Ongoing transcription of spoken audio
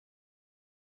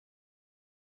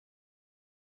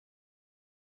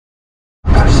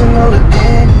What's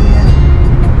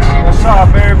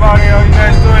up, everybody? How you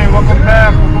guys doing? Welcome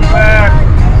back. Welcome back.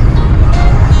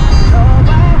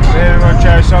 Today we're gonna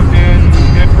try something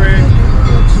different.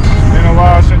 It's been a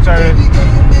while since I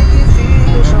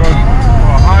go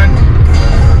a hunt.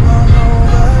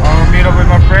 I'm gonna meet up with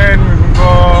my friend. We're gonna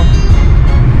go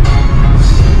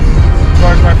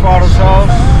towards my father's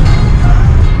house.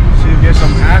 See if we get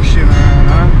some action around,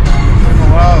 huh? It's been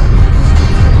a while.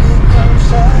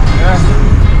 Yeah.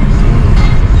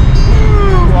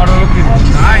 Woo, water looking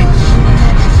nice.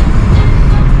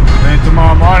 And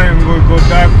tomorrow morning we'll go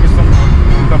dive with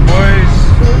the boys.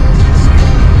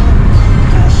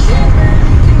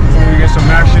 So we get some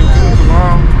action too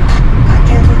tomorrow.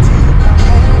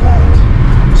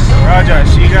 Roger,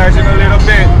 see you guys in a little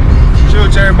bit.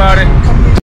 Shoots, everybody.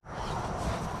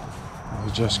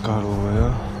 We just got over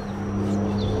here.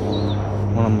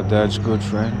 One of my dad's good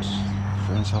friend's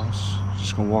house.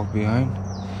 Just gonna walk behind.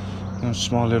 A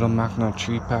small little Mackinac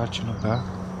tree patch in the back.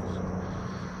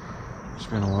 It's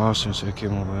been a while since I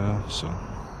came over here, so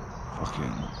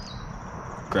fucking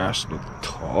grass look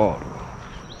tall.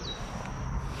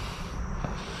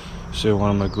 So one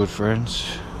of my good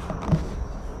friends,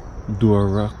 Dua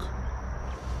Rock.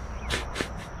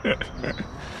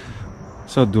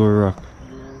 What's up, Dua Rock?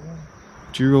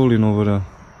 What you rolling over there?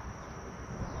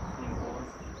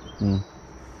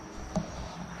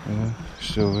 Yeah,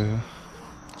 still over here.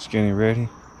 Just getting ready.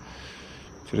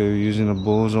 Today we're using the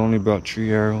bows, only brought 3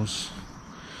 arrows.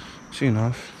 See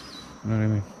enough. You know what I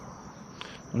mean?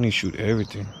 Don't need to shoot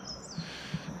everything.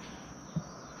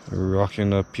 We're rocking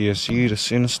the PSE, the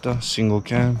Sinister, single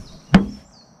cam.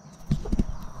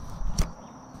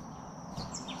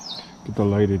 Get the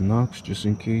lighted knocks just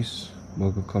in case.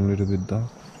 Bug will come a little bit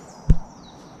dark.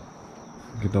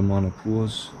 Get them on the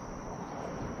pools.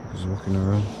 Just walking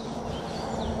around.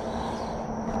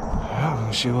 Yeah,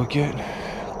 we'll see what we get.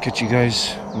 Catch you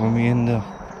guys when we in there.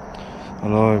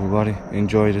 Hello everybody,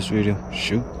 enjoy this video.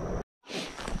 Shoot.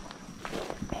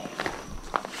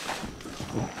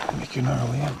 Oh, making our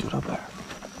way into the back.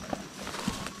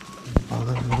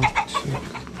 Bugger little tick.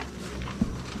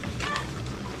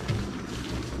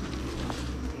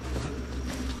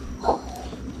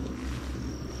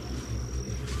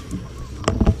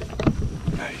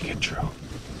 Now you get through.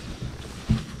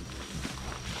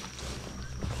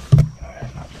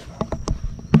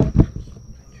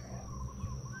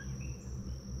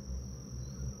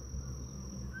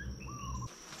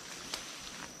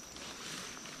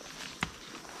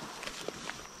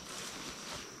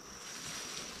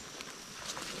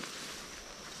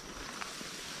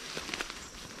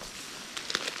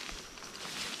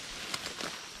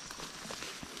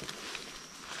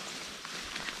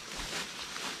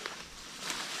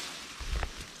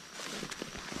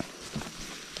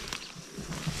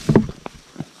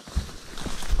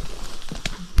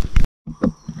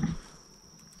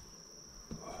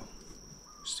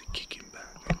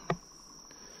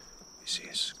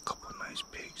 There's a couple nice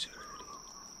pigs already.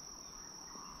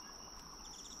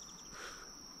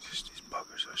 Just these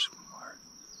buggers are smart.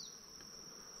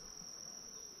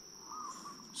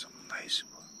 Some nice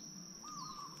one.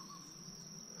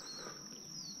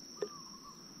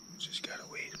 Just gotta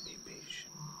wait and be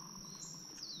patient.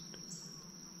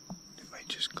 They might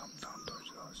just come down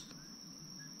towards us.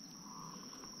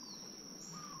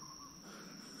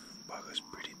 Bugger's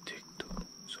pretty thick too,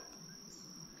 so.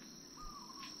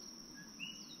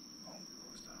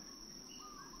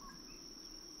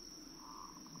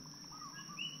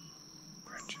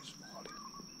 Branches falling.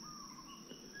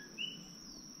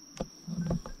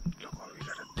 Look what we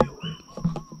gotta deal with.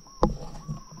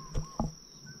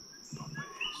 Bugger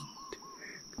is thick.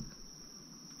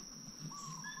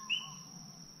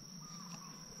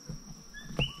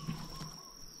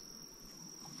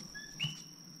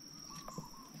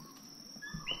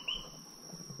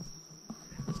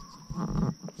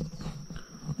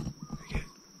 We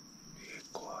get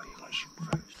quiet, you gonna shoot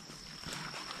first.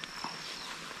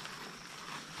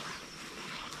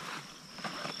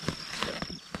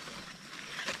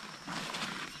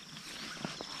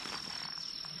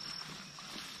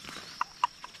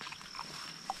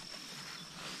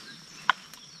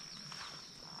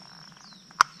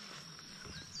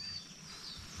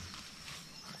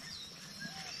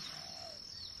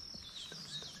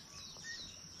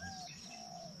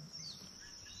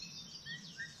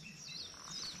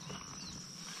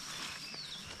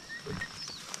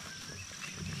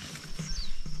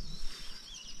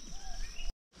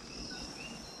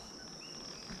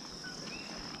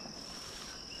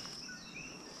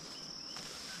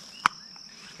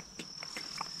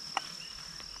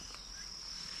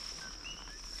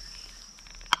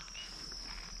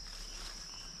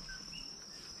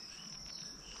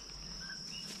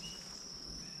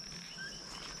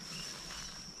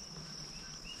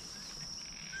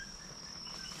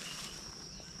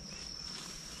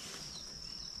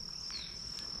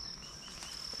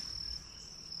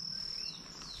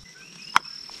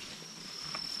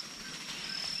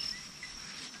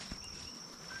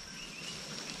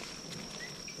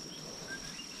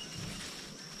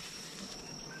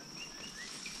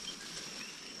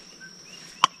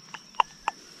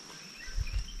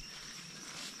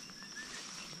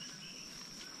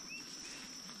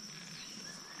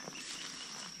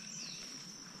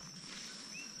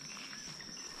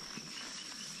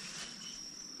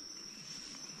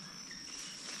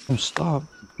 Stop.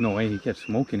 No way, he kept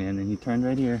smoking it, and then he turned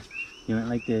right here. He went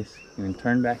like this, and then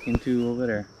turned back into over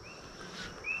there.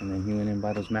 And then he went in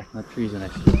by those Mackinac trees, and I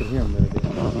still could hear him a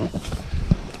little bit.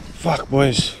 Fuck,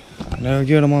 boys. Never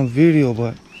get him on video,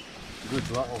 but Good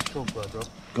blood, oh, so blood, bro.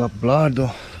 got blood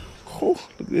though. Oh, look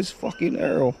at this fucking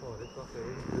arrow. Oh, this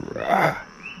fucker really Rah.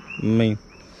 Man.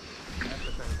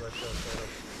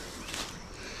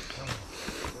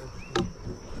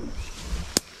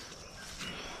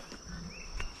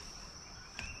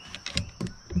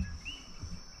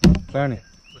 Plenty.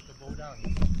 Put the bow down.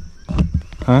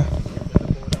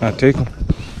 Huh? Take him.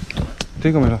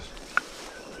 Take him with us.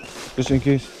 Just in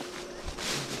case.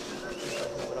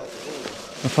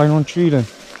 I'll find one tree then.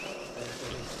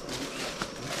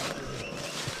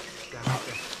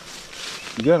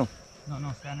 You get him?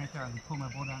 No, stand right there. I'll pull my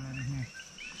bow down right in here.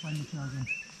 Find the tail again.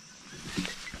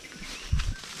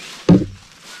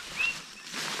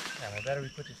 Yeah, I better we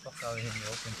put this fuck out here in the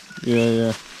open.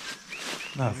 Yeah.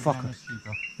 Nah, fuck it. Street,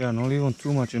 Yeah, no leaving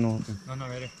too much in the open. no,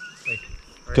 right there.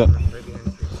 Like, Cut. right behind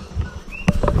the tree.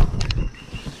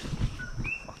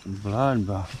 Fucking blind,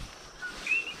 bro.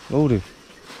 Loaded.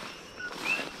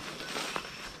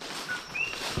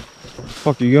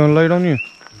 Fuck, you getting light on you?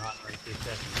 Not right this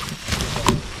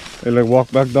second. Hey, like walk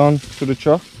back down to the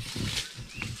truck?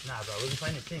 Nah, bro, we can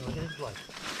find this thing. Look at this blood.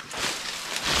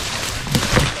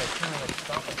 Like,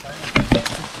 stop and find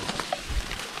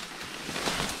it.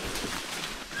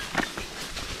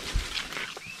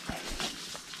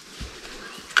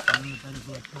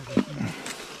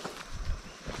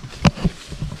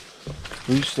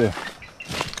 Reach there.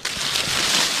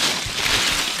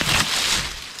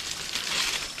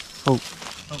 Oh.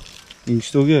 You can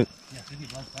still get it? Yeah, I think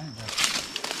blood fine, bro.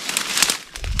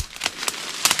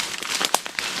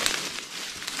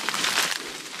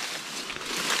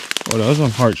 Oh, that was one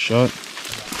heart shot.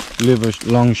 Liver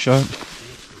long shot.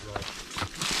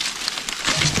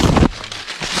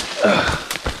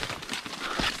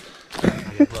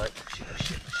 I get blood.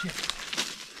 Shit.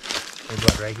 There's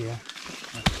blood right here.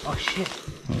 Oh, shit.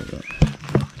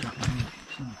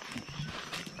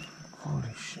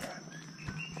 Holy shit.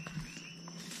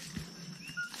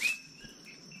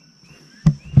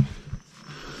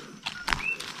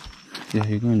 Yeah,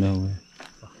 you're going that way.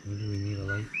 Fuck, maybe we need a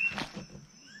light.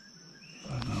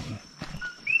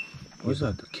 What's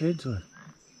that? The kids or?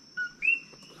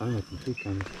 I'm looking too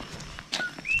kind of.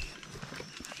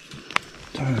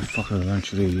 Tell the fucker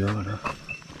eventually yard, huh?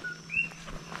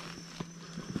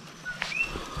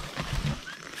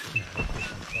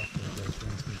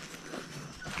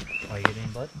 Oh, you getting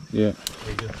blood? Yeah.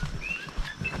 There you go.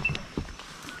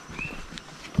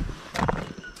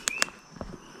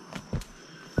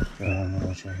 I don't know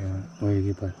what you're hearing. Where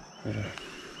you get blood? Yeah.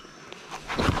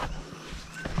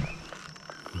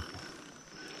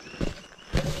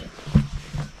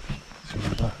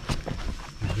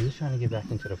 He was trying to get back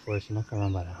into the forest and knock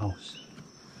around by the house.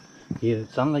 It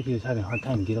sounded like he was having a hard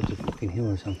time to get up the fucking hill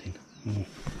or something. Mm.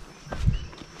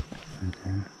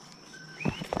 Okay.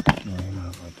 No, you're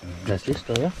not about that. That's this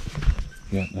though, yeah?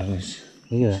 Yeah, that is.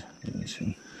 Look at that. Let me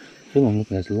see. Feel him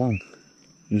looking at his lung.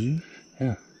 Is it?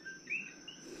 Yeah.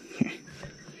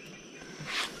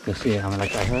 Let's see, I mean,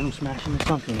 like I heard him smashing or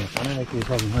something. It sounded like he was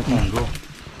having a hard time to go.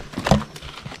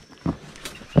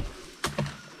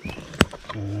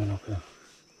 Okay.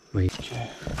 Wait. Okay.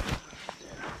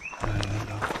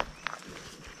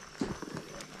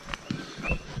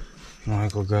 You want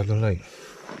to go grab the light?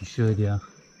 You should, yeah.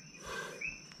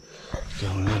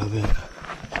 Down a little bit.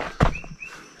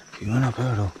 Keep on up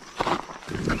here though.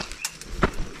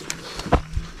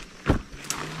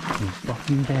 These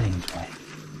fucking beddings, right?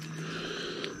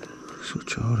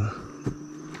 Switch over.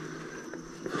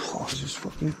 Oh, it's just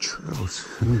fucking trails.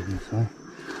 Sorry.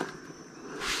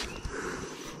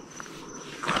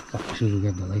 Fuck, should we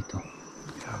get the light though?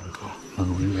 Yeah, we go. I'll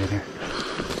go in later.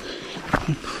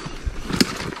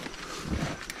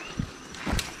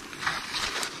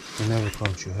 You never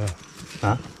count your hair.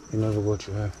 Huh? You never got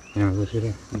your hair. Yeah, go through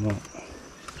there. No.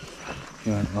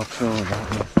 You went uphill or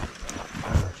that way.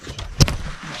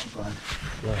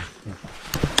 Yeah.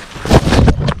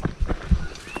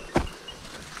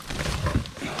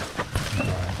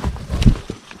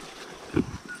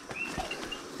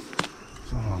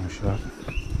 It's a long shot.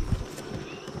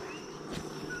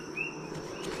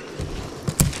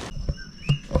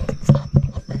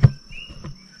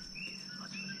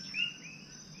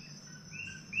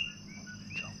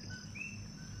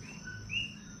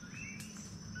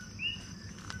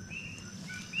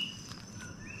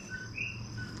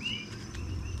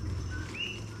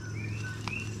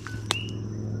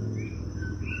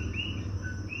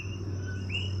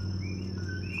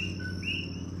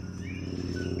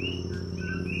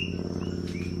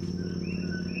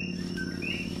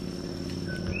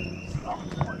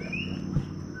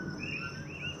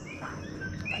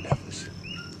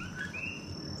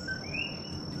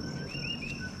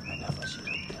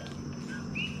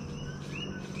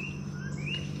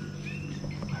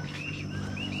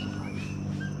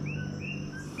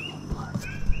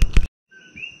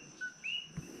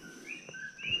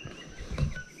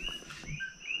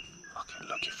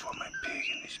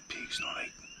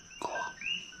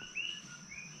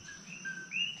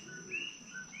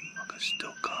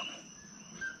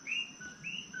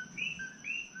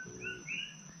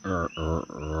 This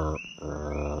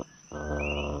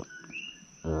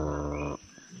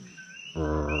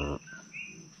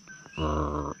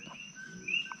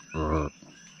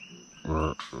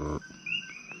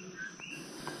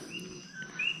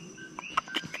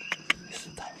is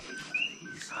the time we need one of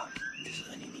these. This is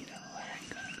when you need a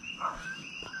handgun.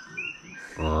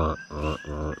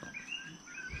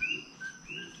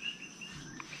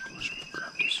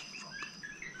 Grab this fuck.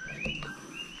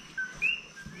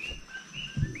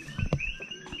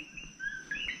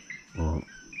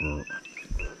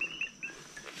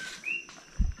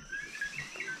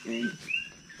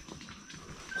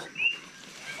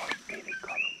 David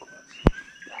Cullen quotes.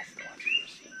 That's the one you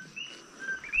were seeing.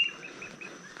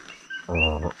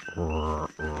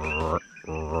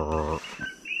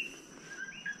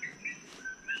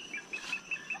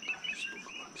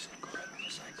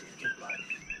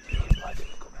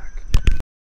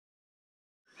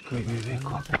 Wait,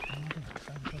 go.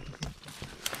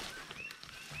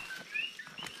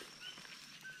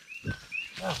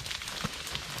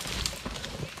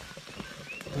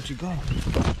 Where'd you go?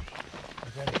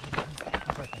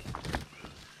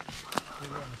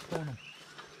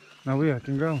 Now we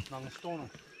can go. I'm a stoner.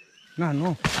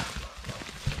 No.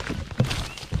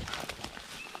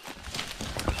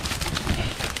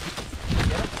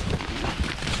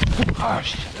 Oh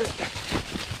shit.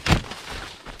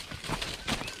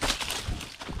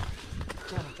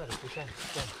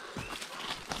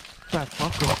 Fat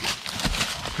fucker.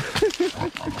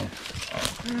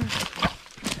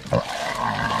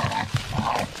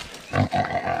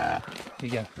 You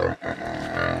go. Go.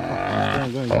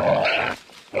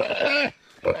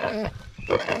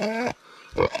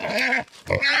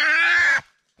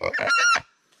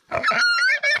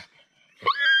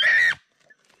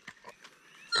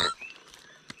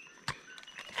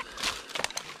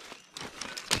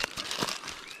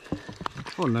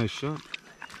 Oh, nice shot.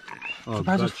 Oh,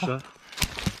 Surprise gut us, shot.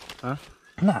 Huh?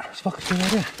 Nah, it's fucking still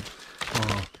right there.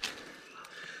 Oh.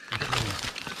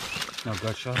 No,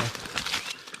 gut shot.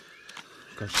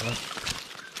 Gut shot.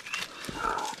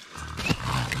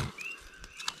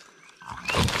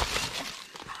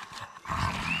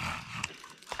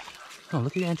 Oh,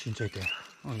 look at the entrance right there.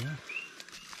 Oh, yeah.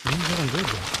 You're getting good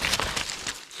though.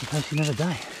 Sometimes you never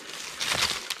die.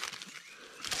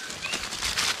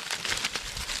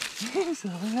 So,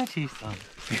 look at that cheese son.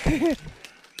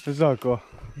 How's that go?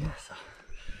 Yes, sir.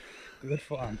 Good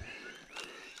fun.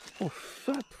 Oh,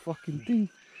 fat fucking thing.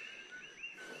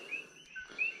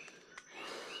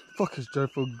 Fuck is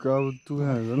Jeff for grab with 2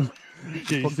 hands, huh?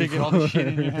 Yeah, you're taking all the shit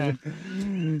in your hand.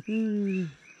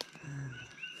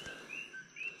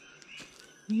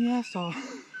 Yeah, so.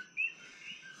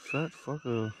 Fat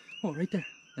fucker. Oh, right there.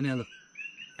 And now look.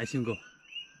 I see him go.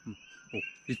 Oh,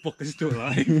 this fucker's still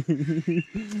alive.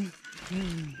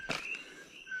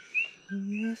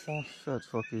 Yes, sir. Fat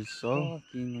fucking so.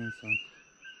 Fucking my son.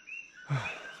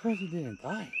 Surprised he didn't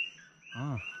die.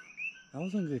 Ah. That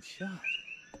was a good shot.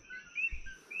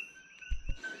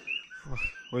 Fuck.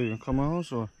 Wait, you gonna come my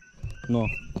house or? No.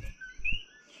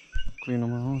 Clean up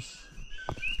my house.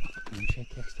 Let me check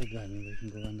extra guy. Maybe we can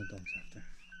go run the dogs after.